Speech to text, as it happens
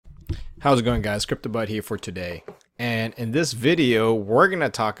How's it going, guys? CryptoBud here for today. And in this video, we're going to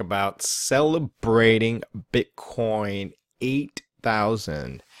talk about celebrating Bitcoin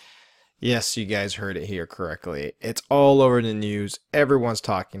 8,000. Yes, you guys heard it here correctly. It's all over the news. Everyone's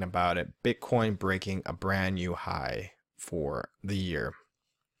talking about it. Bitcoin breaking a brand new high for the year.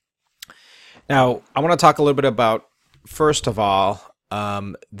 Now, I want to talk a little bit about, first of all,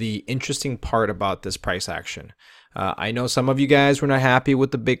 the interesting part about this price action. I know some of you guys were not happy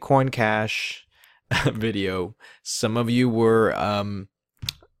with the Bitcoin Cash video. Some of you were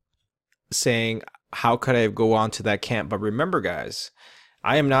saying, how could I go on to that camp? But remember, guys,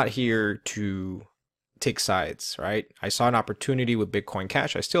 I am not here to take sides, right? I saw an opportunity with Bitcoin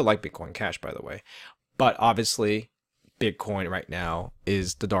Cash. I still like Bitcoin Cash, by the way. But obviously, Bitcoin right now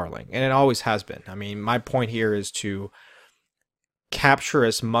is the darling, and it always has been. I mean, my point here is to capture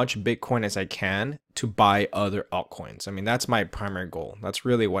as much Bitcoin as I can to buy other altcoins. I mean, that's my primary goal. That's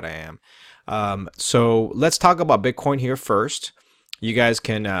really what I am. So let's talk about Bitcoin here first. You guys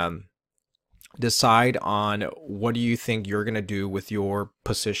can decide on what do you think you're going to do with your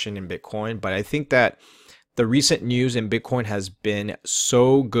position in Bitcoin. But I think that the recent news in Bitcoin has been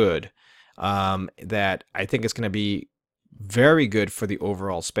so good that I think it's going to be very good for the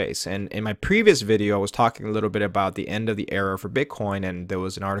overall space. And in my previous video, I was talking a little bit about the end of the era for Bitcoin, and there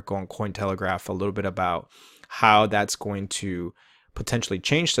was an article on Cointelegraph a little bit about how that's going to potentially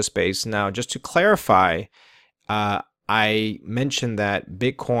change the space. Now, just to clarify, I mentioned that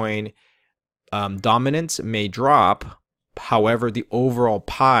Bitcoin dominance may drop. However, the overall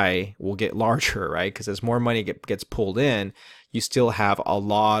pie will get larger, right? Because as more money gets pulled in, you still have a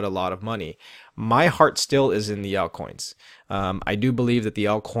lot of money. My heart still is in the altcoins. I do believe that the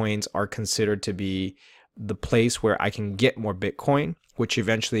altcoins are considered to be the place where I can get more Bitcoin, which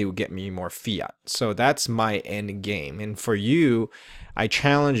eventually will get me more fiat. So that's my end game. And for you, I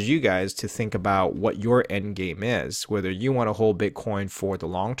challenge you guys to think about what your end game is, whether you want to hold Bitcoin for the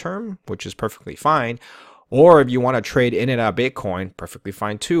long term, which is perfectly fine, or if you want to trade in and out Bitcoin, perfectly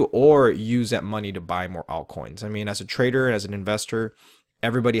fine too, or use that money to buy more altcoins. I mean, as a trader, as an investor,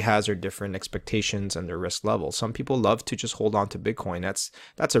 everybody has their different expectations and their risk level. Some people love to just hold on to Bitcoin.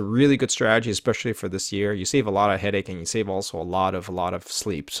 That's a really good strategy, especially for this year. You save a lot of headache and you save also a lot of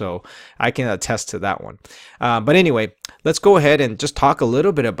sleep. So I can attest to that one. But anyway, let's go ahead and just talk a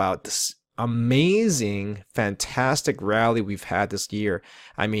little bit about this amazing, fantastic rally we've had this year.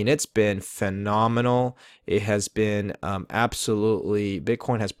 I mean, it's been phenomenal. It has been absolutely,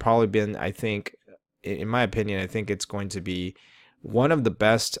 Bitcoin has probably been, I think, in my opinion, I think it's going to be one of the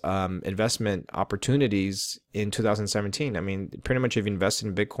best investment opportunities in 2017. I mean, pretty much if you invested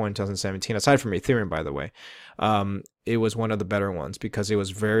in Bitcoin in 2017, aside from Ethereum, by the way, it was one of the better ones because it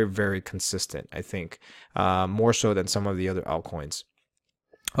was very consistent, I think, more so than some of the other altcoins.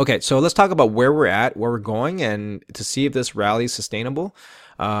 Okay, so let's talk about where we're at, where we're going, and to see if this rally is sustainable.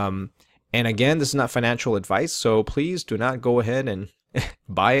 And again, this is not financial advice, so please do not go ahead and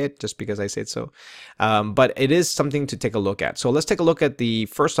buy it just because I said so. But it is something to take a look at. So let's take a look at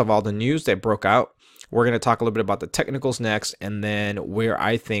first of all, the news that broke out. We're going to talk a little bit about the technicals next, and then where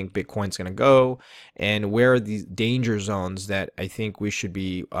I think Bitcoin's going to go, and where are the danger zones that I think we should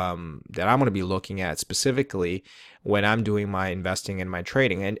be, that I'm going to be looking at specifically when I'm doing my investing and my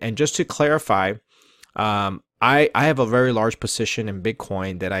trading. And just to clarify, I have a very large position in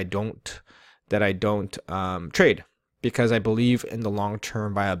Bitcoin that I don't trade, because I believe in the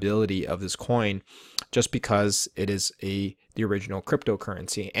long-term viability of this coin, just because it is the original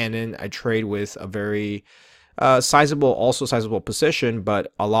cryptocurrency. And then I trade with a very sizable position,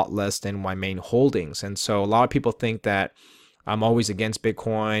 but a lot less than my main holdings. And so a lot of people think that I'm always against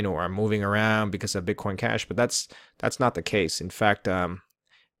Bitcoin or I'm moving around because of Bitcoin Cash, but that's not the case. In fact,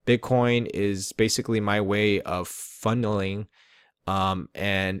 Bitcoin is basically my way of funneling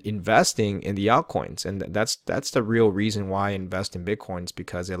and investing in the altcoins, and that's the real reason why I invest in Bitcoins,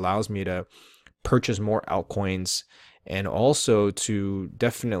 because it allows me to purchase more altcoins and also to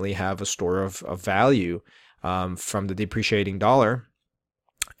definitely have a store of value from the depreciating dollar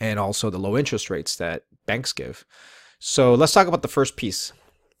and also the low interest rates that banks give. So let's talk about the first piece.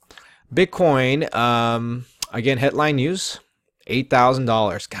 Bitcoin, again, headline news.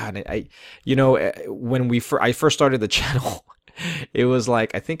 $8,000. God, when I first started the channel, it was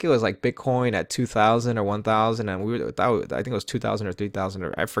like, I think it was like Bitcoin at 2,000 or 1,000, and I think it was 2,000 or 3,000,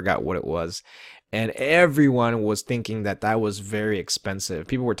 or I forgot what it was. And everyone was thinking that was very expensive.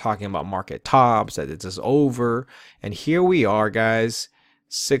 People were talking about market tops, that it's just over. And here we are, guys,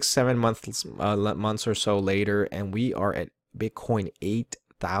 6-7 months or so later, and we are at Bitcoin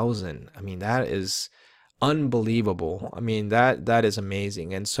 8,000. I mean, that is unbelievable. I mean, that is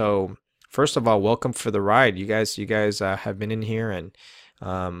amazing. And so first of all, welcome for the ride. You guys have been in here, and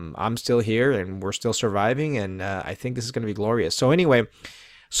I'm still here, and we're still surviving, and I think this is going to be glorious. So anyway,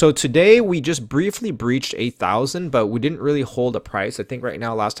 so today we just briefly breached 8,000, but we didn't really hold a price. I think right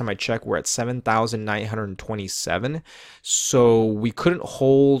now, last time I checked, we're at 7,927. So we couldn't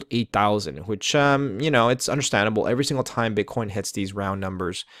hold 8,000, which, it's understandable. Every single time Bitcoin hits these round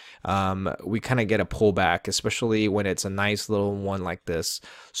numbers, we kind of get a pullback, especially when it's a nice little one like this.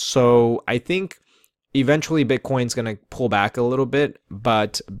 So I think eventually Bitcoin's going to pull back a little bit,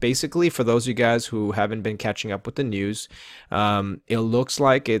 but basically for those of you guys who haven't been catching up with the news, it looks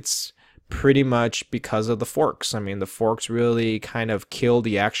like it's pretty much because of the forks. I mean, the forks really kind of killed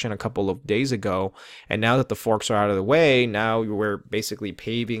the action a couple of days ago, and now that the forks are out of the way, now we're basically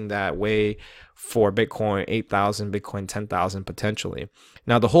paving that way for Bitcoin 8,000, Bitcoin 10,000 potentially.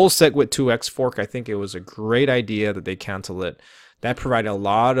 Now the whole SegWit2x fork, I think it was a great idea that they cancel it. That provided a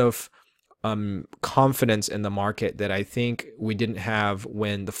lot of confidence in the market that I think we didn't have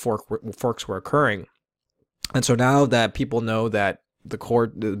when the forks were occurring. And so now that people know that the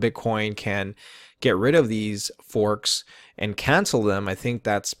Bitcoin can get rid of these forks and cancel them, I think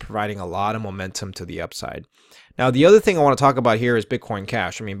that's providing a lot of momentum to the upside. Now, the other thing I want to talk about here is Bitcoin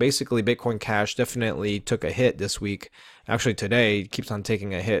Cash. I mean, basically, Bitcoin Cash definitely took a hit this week. Actually, today it keeps on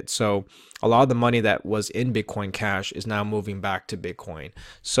taking a hit. So a lot of the money that was in Bitcoin Cash is now moving back to Bitcoin.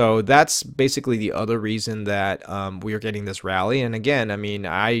 So that's basically the other reason that we are getting this rally. And again, I mean,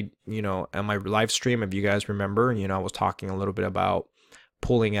 on my live stream, if you guys remember, I was talking a little bit about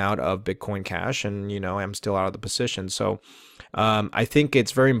pulling out of Bitcoin Cash, and I'm still out of the position. So I think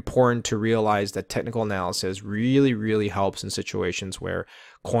it's very important to realize that technical analysis really, really helps in situations where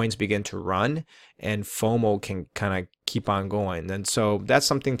coins begin to run and FOMO can kind of keep on going. And so that's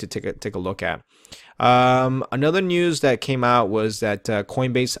something to take a look at. Another news that came out was that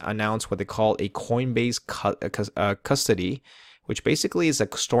Coinbase announced what they call a Coinbase custody, which basically is a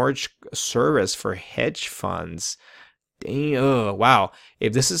storage service for hedge funds. Wow.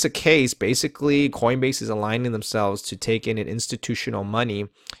 If this is the case, basically Coinbase is aligning themselves to take in an institutional money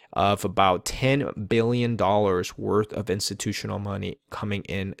of about $10 billion worth of institutional money coming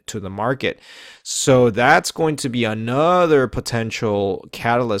into the market. So that's going to be another potential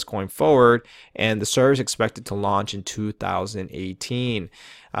catalyst going forward, and the service is expected to launch in 2018.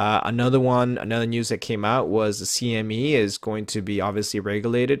 Another news that came out was the CME is going to be obviously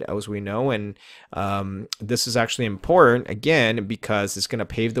regulated, as we know, and this is actually important again because it's going to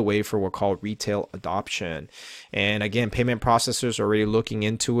pave the way for what we call retail adoption. And again, payment processors are already looking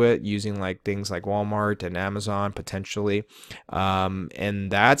into it, using things like Walmart and Amazon potentially, and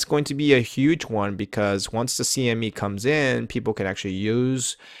that's going to be a huge one because once the CME comes in, people can actually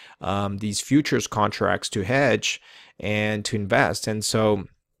use these futures contracts to hedge and to invest. And so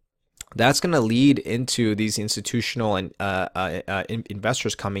that's going to lead into these institutional and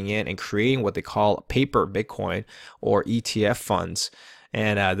investors coming in and creating what they call paper Bitcoin or ETF funds.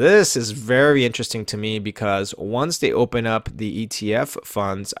 And this is very interesting to me because once they open up the ETF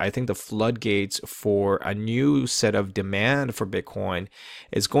funds, I think the floodgates for a new set of demand for Bitcoin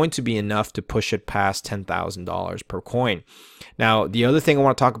is going to be enough to push it past $10,000 per coin. Now, the other thing I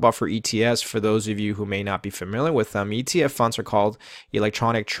want to talk about for ETFs, for those of you who may not be familiar with them, ETF funds are called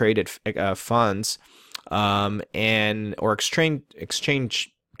electronic traded funds or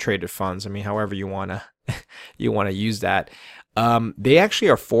exchange traded funds. I mean, however you want to use that. They actually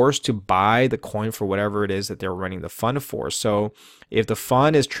are forced to buy the coin for whatever it is that they're running the fund for. So if the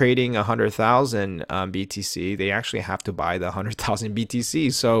fund is trading 100,000 BTC, they actually have to buy the 100,000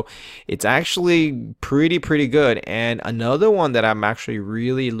 BTC. So it's actually pretty good. And another one that I'm actually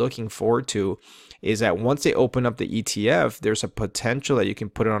really looking forward to is that once they open up the ETF, there's a potential that you can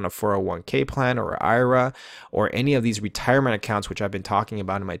put it on a 401k plan or IRA or any of these retirement accounts, which I've been talking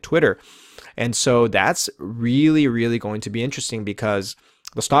about in my Twitter. And so that's really going to be interesting because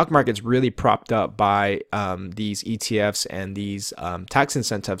the stock market's really propped up by these ETFs and these tax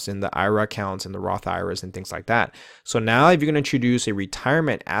incentives in the IRA accounts and the Roth IRAs and things like that. So now if you're going to introduce a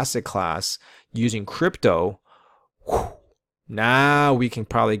retirement asset class using crypto, now we can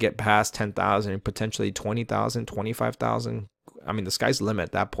probably get past 10,000 and potentially 20,000, 25,000. I mean, the sky's the limit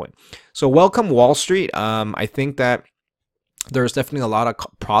at that point. So welcome Wall Street. I think that there's definitely a lot of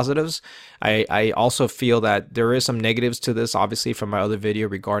positives. I also feel that there is some negatives to this, obviously, from my other video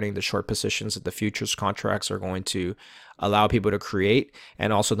regarding the short positions that the futures contracts are going to allow people to create,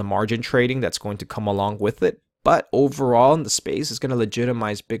 and also the margin trading that's going to come along with it. But overall, in the space is going to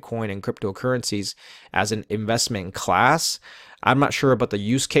legitimize Bitcoin and cryptocurrencies as an investment class. I'm not sure about the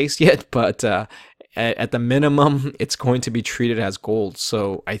use case yet, but at the minimum, it's going to be treated as gold.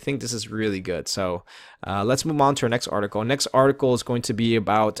 So I think this is really good. So let's move on to our next article. Next article is going to be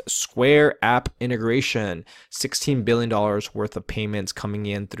about Square app integration. $16 billion worth of payments coming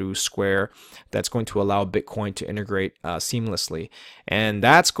in through Square. That's going to allow Bitcoin to integrate seamlessly. And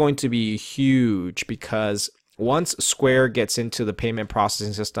that's going to be huge because once Square gets into the payment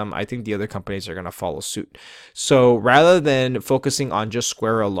processing system, I think the other companies are going to follow suit. So rather than focusing on just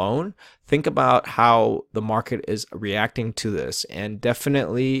Square alone, think about how the market is reacting to this. And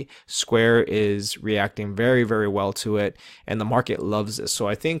definitely Square is reacting very, very well to it. And the market loves this. So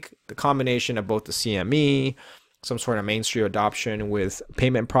I think the combination of both the CME, some sort of mainstream adoption with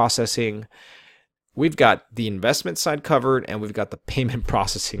payment processing, we've got the investment side covered and we've got the payment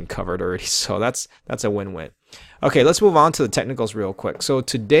processing covered already. So that's a win-win. Okay, let's move on to the technicals real quick. So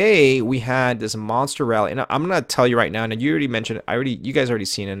today we had this monster rally, and I'm gonna tell you right now, and you already mentioned it, you guys already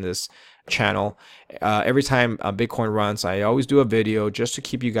seen in this channel. Every time Bitcoin runs, I always do a video just to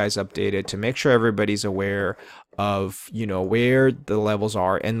keep you guys updated, to make sure everybody's aware of, you know, where the levels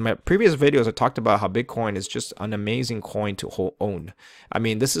are. In my previous videos, I talked about how Bitcoin is just an amazing coin to own. I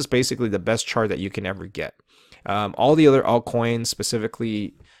mean, this is basically the best chart that you can ever get. All the other altcoins,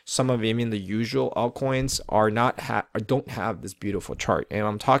 specifically some of even the usual altcoins, don't have this beautiful chart. And what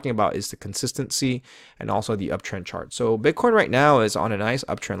I'm talking about is the consistency and also the uptrend chart. So Bitcoin right now is on a nice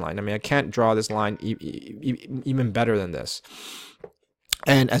uptrend line. I mean, I can't draw this line even better than this.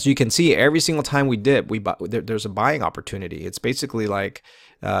 And as you can see, every single time we dip, there's a buying opportunity. It's basically like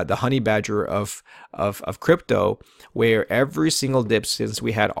the honey badger of crypto, where every single dip since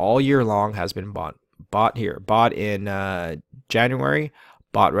we had all year long has been bought here, bought in January,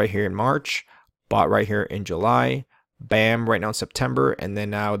 bought right here in March, bought right here in July, bam, right now in September, and then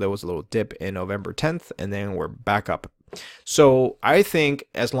now there was a little dip in November 10th, and then we're back up. So I think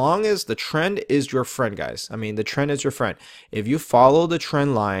as long as the trend is your friend, guys, I mean, the trend is your friend. If you follow the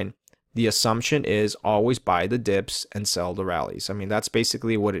trend line, the assumption is always buy the dips and sell the rallies. I mean, that's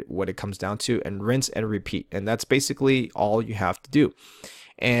basically what it comes down to, and rinse and repeat. And that's basically all you have to do.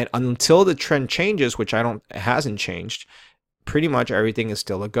 And until the trend changes, which it hasn't changed, pretty much everything is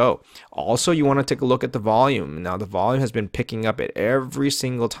still a go. Also, you want to take a look at the volume. Now, the volume has been picking up at every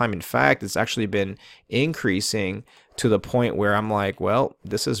single time. In fact, it's actually been increasing to the point where I'm like, well,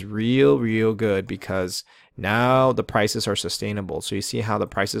 this is real good, because now the prices are sustainable. So you see how the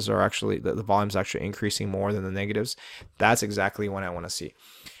prices are actually, the volume's actually increasing more than the negatives. That's exactly what I want to see.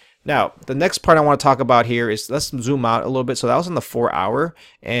 Now, the next part I want to talk about here is, let's zoom out a little bit. So that was on the 4 hour.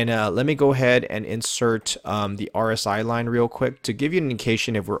 And let me go ahead and insert the RSI line real quick to give you an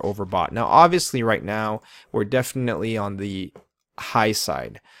indication if we're overbought. Now, obviously right now, we're definitely on the high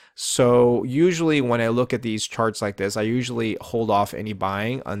side. So usually when I look at these charts like this, I usually hold off any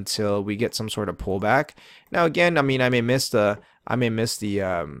buying until we get some sort of pullback. Now, again, I mean, I may miss the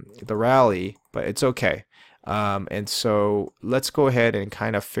rally, but it's okay. And so let's go ahead and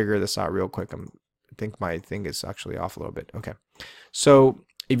kind of figure this out real quick. I think my thing is actually off a little bit. Okay. So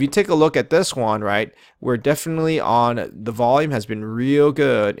if you take a look at this one, right, we're definitely on, the volume has been real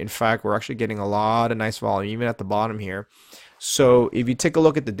good. In fact, we're actually getting a lot of nice volume, even at the bottom here. So if you take a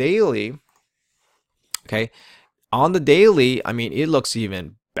look at the daily, okay, on the daily, I mean, it looks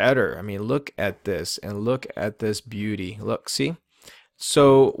even better. I mean, look at this and look at this beauty. Look, see?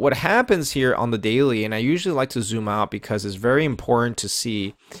 So what happens here on the daily, and I usually like to zoom out because it's very important to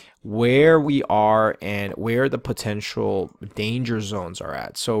see where we are and where the potential danger zones are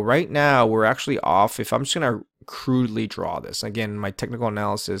at. So right now we're actually off. If I'm just going to crudely draw this, again, my technical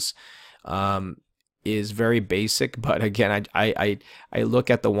analysis is very basic, but again, I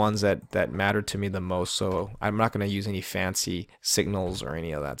look at the ones that matter to me the most. So I'm not going to use any fancy signals or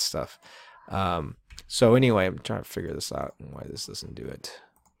any of that stuff. So anyway, I'm trying to figure this out and why this doesn't do it.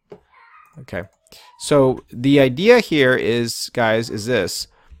 Okay. So the idea here is, guys, is this.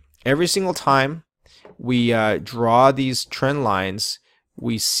 Every single time we draw these trend lines,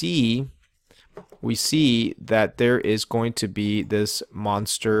 we see that there is going to be this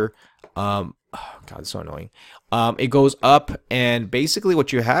monster, oh God, it's so annoying. It goes up, and basically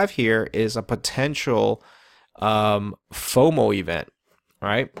what you have here is a potential FOMO event,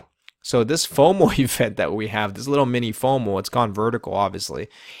 right? So this FOMO event that we have, this little mini FOMO, it's gone vertical, obviously.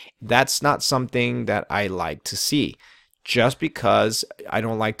 That's not something that I like to see, just because I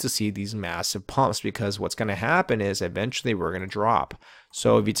don't like to see these massive pumps, because what's going to happen is eventually we're going to drop.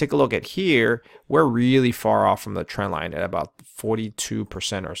 So if you take a look at here, we're really far off from the trend line at about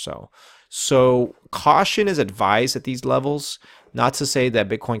 42% or so. So caution is advised at these levels. Not to say that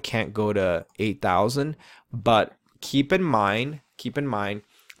Bitcoin can't go to 8,000, but keep in mind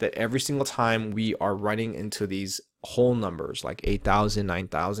that every single time we are running into these whole numbers like 8,000,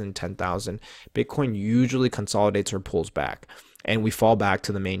 9,000, 10,000, Bitcoin usually consolidates or pulls back, and we fall back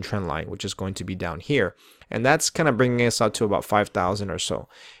to the main trend line, which is going to be down here. And that's kind of bringing us up to about 5,000 or so.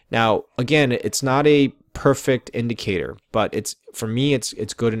 Now, again, it's not a perfect indicator, but it's, for me,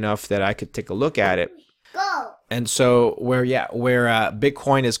 it's good enough that I could take a look at it. Go. And so where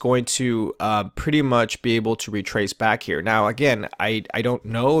Bitcoin is going to pretty much be able to retrace back here. Now, again, I don't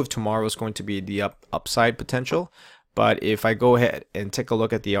know if tomorrow is going to be the upside potential, but if I go ahead and take a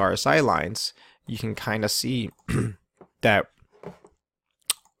look at the RSI lines, you can kind of see that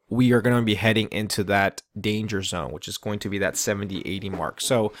we are going to be heading into that danger zone, which is going to be that 70-80 mark.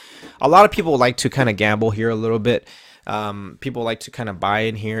 So a lot of people like to kind of gamble here a little bit. People like to kind of buy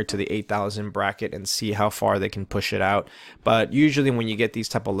in here to the 8,000 bracket and see how far they can push it out. But usually when you get these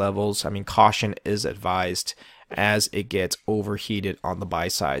type of levels, I mean, caution is advised as it gets overheated on the buy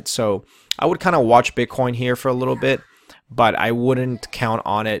side. So I would kind of watch Bitcoin here for a little bit, but I wouldn't count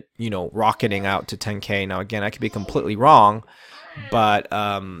on it, you know, rocketing out to 10K. Now, again, I could be completely wrong, but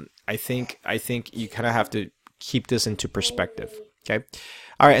I think you kind of have to keep this into perspective. Okay.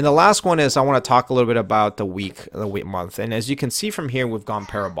 All right. And the last one is I want to talk a little bit about the week month. And as you can see from here, we've gone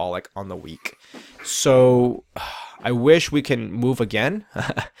parabolic on the week. So I wish we can move again.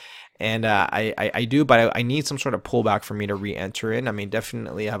 And I do, but I need some sort of pullback for me to re-enter in. I mean,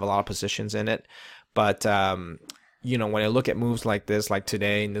 definitely I have a lot of positions in it, but you know, when I look at moves like this, like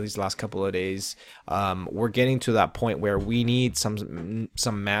today and these last couple of days, we're getting to that point where we need some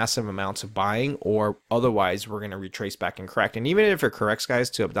massive amounts of buying, or otherwise we're going to retrace back and crack. And even if it corrects,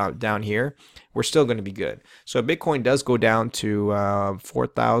 guys, to down here, we're still going to be good. So if Bitcoin does go down to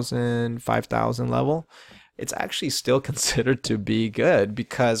 4,000, 5,000 level, it's actually still considered to be good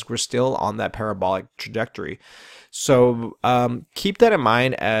because we're still on that parabolic trajectory. So keep that in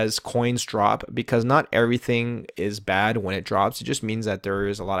mind as coins drop, because not everything is bad when it drops. It just means that there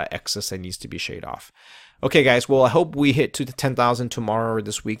is a lot of excess that needs to be shaved off. Okay, guys. Well, I hope we hit to the 10,000 tomorrow or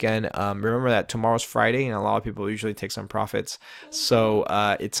this weekend. Remember that tomorrow's Friday, and a lot of people usually take some profits. So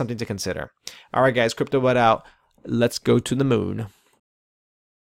it's something to consider. All right, guys. Crypto Bud out. Let's go to the moon.